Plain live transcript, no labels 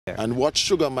And what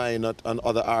Sugar Minott and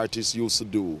other artists used to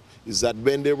do is that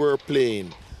when they were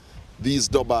playing these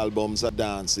dub albums or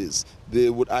dances, they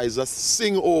would either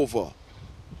sing over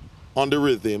on the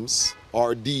rhythms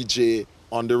or DJ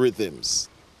on the rhythms.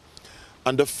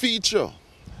 And the feature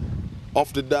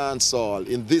of the dancehall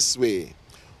in this way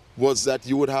was that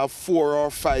you would have 4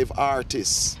 or 5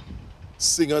 artists,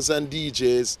 singers and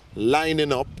DJs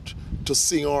lining up to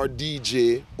sing or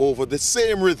DJ over the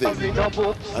same rhythm.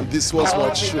 And this was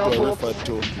what Sugar referred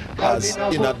to as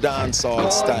in a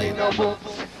dancehall style.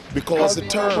 Because the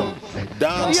term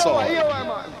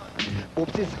dancehall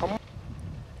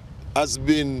has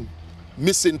been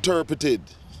misinterpreted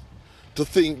to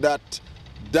think that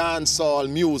dancehall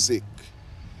music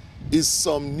is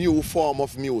some new form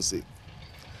of music.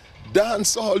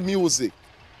 Dancehall music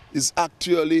is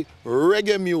actually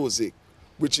reggae music,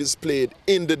 which is played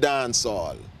in the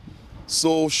dancehall.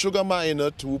 So Sugar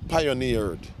Minott, who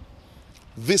pioneered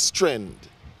this trend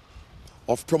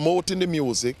of promoting the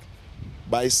music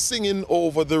by singing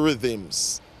over the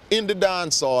rhythms in the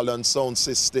dancehall and sound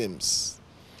systems,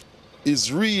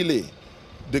 is really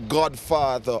the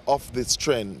godfather of this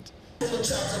trend.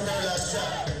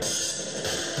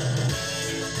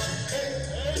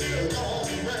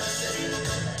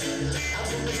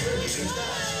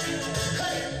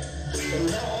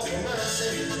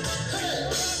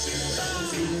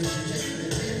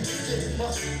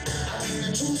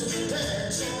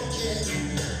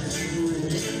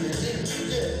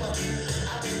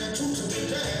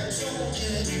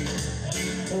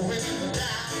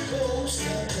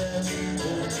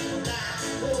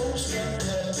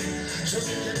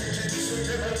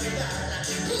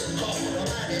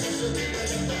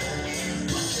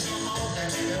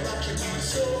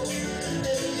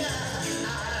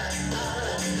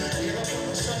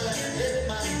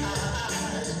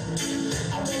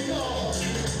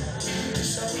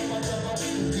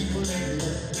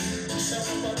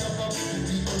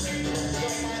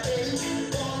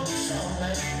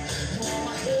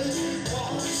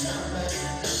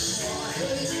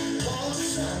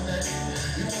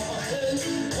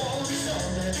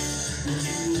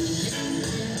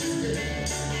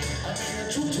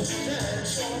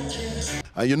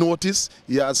 And you notice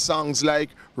he has songs like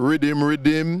Rhythm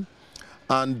Rhythm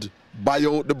and Buy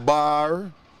Out the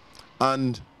Bar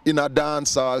and In a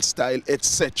Dancehall Style,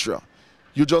 etc.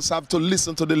 You just have to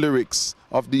listen to the lyrics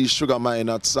of these Sugar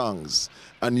Minott songs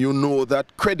and you know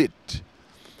that credit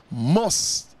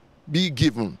must be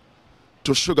given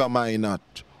to Sugar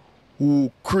Minott,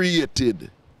 who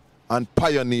created and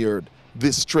pioneered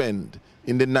this trend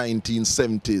in the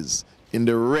 1970s in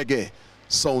the reggae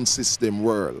sound system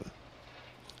world.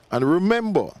 And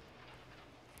remember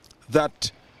that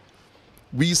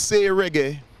we say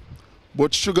reggae,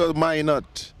 but Sugar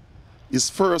Minott, his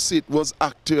first hit was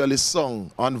actually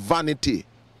sung on Vanity,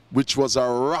 which was a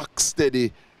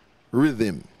rock-steady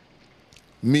rhythm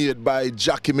made by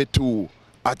Jackie Mittoo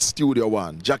at Studio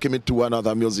One, Jackie Mittoo and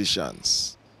other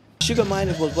musicians. Sugar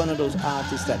Minott was one of those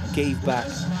artists that gave back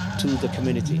to the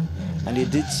community, and he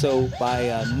did so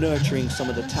by nurturing some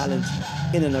of the talent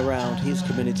in and around his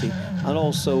community, and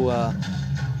also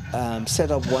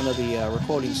set up one of the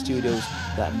recording studios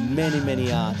that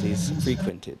many artists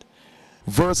frequented.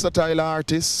 Versatile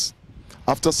artist.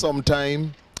 After some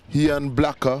time, he and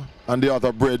Blacker and the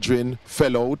other brethren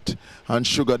fell out, and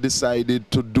Sugar decided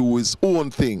to do his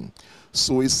own thing.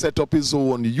 So he set up his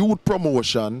own youth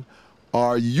promotion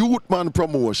or youth man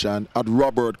promotion at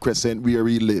Robert Crescent, where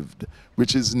he lived,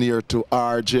 which is near to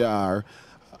RJR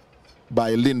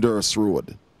by Lyndhurst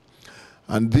Road.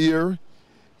 And there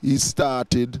he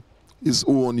started his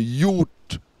own youth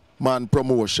man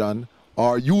promotion,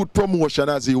 or youth promotion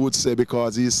as he would say,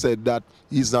 because he said that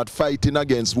he's not fighting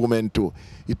against women too.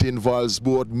 It involves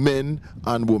both men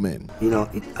and women. You know,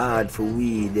 it's hard for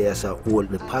we there to hold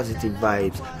the positive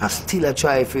vibes and still I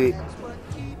try for,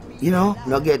 you know,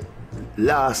 not get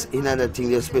lost in other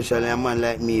things, especially a man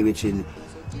like me, which in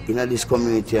this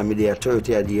community, I mean, there are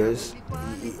 30 odd years.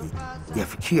 You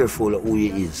have to be careful of who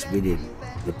he is within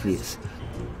the place.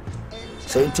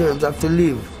 So in terms of to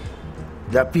live,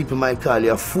 that people might call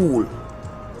you a fool.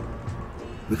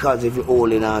 Because if you're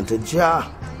holding on to Jah,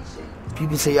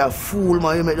 people say you're a fool,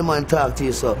 man, you make the man talk to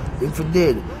you, so if you're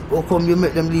dead, how come you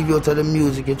make them leave you out of the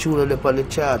music, you tune up on the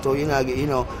chart, or you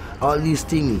know, all these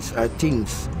things are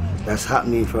things that's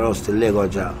happening for us to let go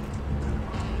Jah.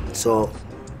 So,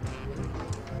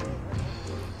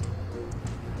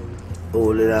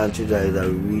 holding on to Jah is a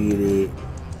really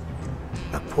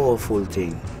a powerful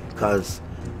thing, because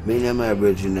many of my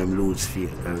brethren them lose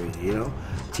faith already, you know?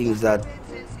 Things that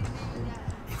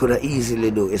you could have easily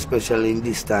do, especially in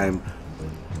this time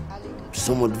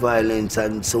so much violence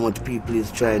and so much people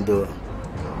is trying to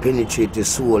penetrate your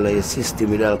soul or your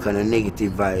system with all kind of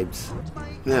negative vibes.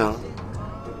 You know?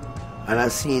 And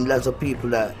I've seen lots of people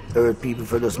that hurt people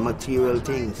for those material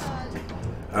things.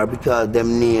 Or because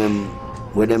them name,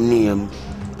 where them name,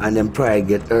 and them pride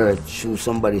get hurt, shoot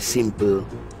somebody simple,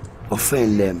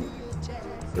 offend them.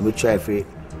 They will try to,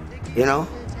 you know,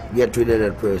 get rid of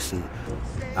that person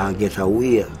and get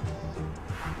away.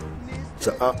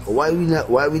 So why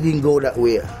we didn't go that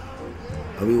way?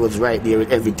 And we was right there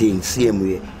with everything, same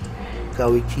way.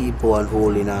 Because we keep on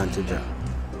holding on to that.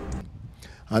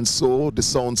 And so the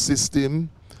sound system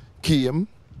came,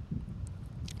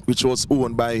 which was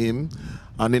owned by him.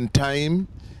 And in time,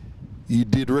 he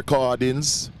did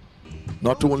recordings,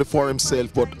 not only for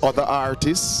himself, but other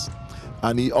artists.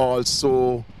 And he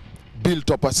also built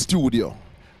up a studio,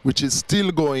 which is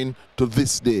still going to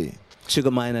this day. Sugar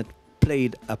Minott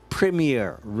played a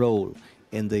premier role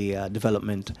in the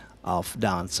development of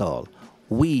dancehall.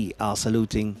 We are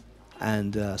saluting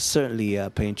and certainly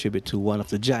paying tribute to one of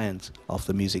the giants of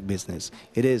the music business.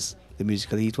 It is the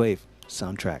Musical Heatwave,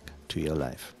 soundtrack to your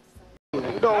life.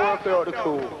 You don't work without the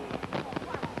crew.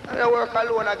 I work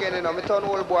alone again, you know. I'm an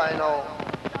old boy now.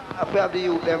 I have the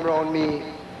youth them around me.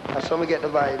 That's how we get the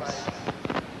vibes.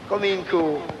 Come in,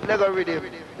 crew. Lego rhythm.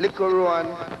 Little run.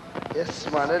 Yes,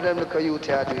 man. Let them look at you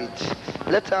to do it.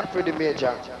 Let off for the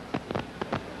major.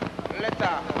 Let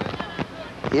off.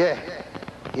 Yeah.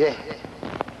 Yeah.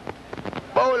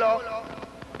 Bowler.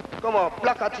 Come on.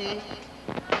 Placati.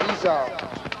 Ease out.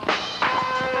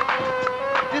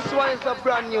 This one is a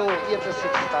brand new 86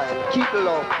 style. Keep the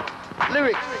love.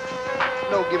 Lyrics.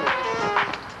 No gimmicks.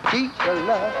 Keep the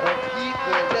love. Keep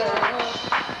the love.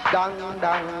 Dang, dang,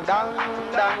 dang, dang,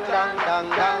 dang, dang,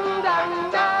 dang,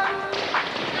 dang, dang.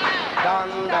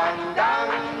 Dang, dang, dang,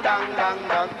 dang, dang,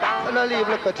 dang, dang. And I leave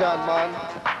like a John, man.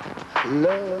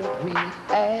 Love we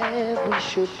have, we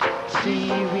should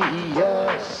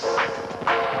serious.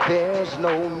 There's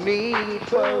no need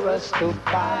for us to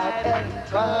fight and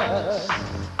fuss.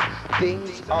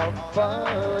 Things are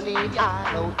funny,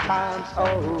 I know times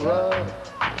are rough.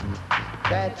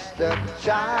 That's the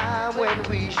time when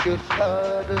we should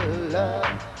cuddle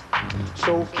up.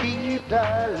 So keep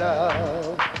the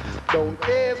love, don't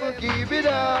ever give it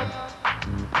up.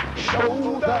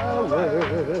 Show the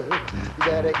world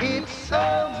that it's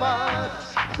a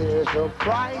must. There's a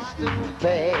price to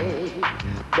pay.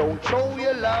 Don't throw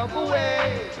your love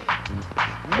away.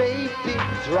 Make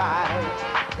things right.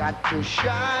 Got to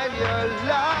shine your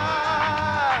light.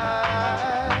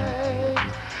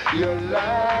 Your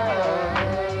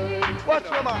light. What's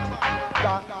your man?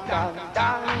 Dang, dang,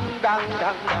 dang, dang,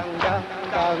 dang, dang, dang,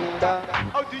 dang, dang.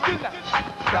 How do you like?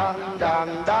 Dang,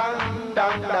 dang, dang,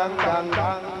 dang, dang, dang,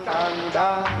 dang, dang,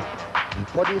 dang.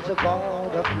 What is a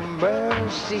God of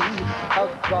mercy, a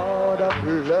God of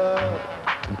love?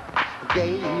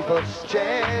 Gave us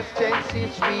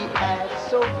chances we had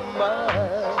so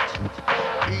much.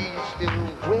 He's still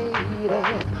waiting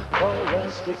for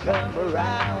us to come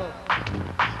around.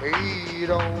 He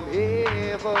don't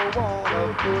ever wanna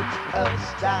put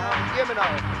us down. Give me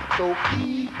now. So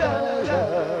keep the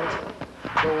love.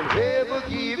 Don't ever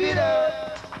give it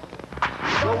up.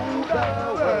 Show the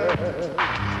world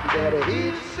that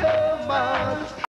it's a must.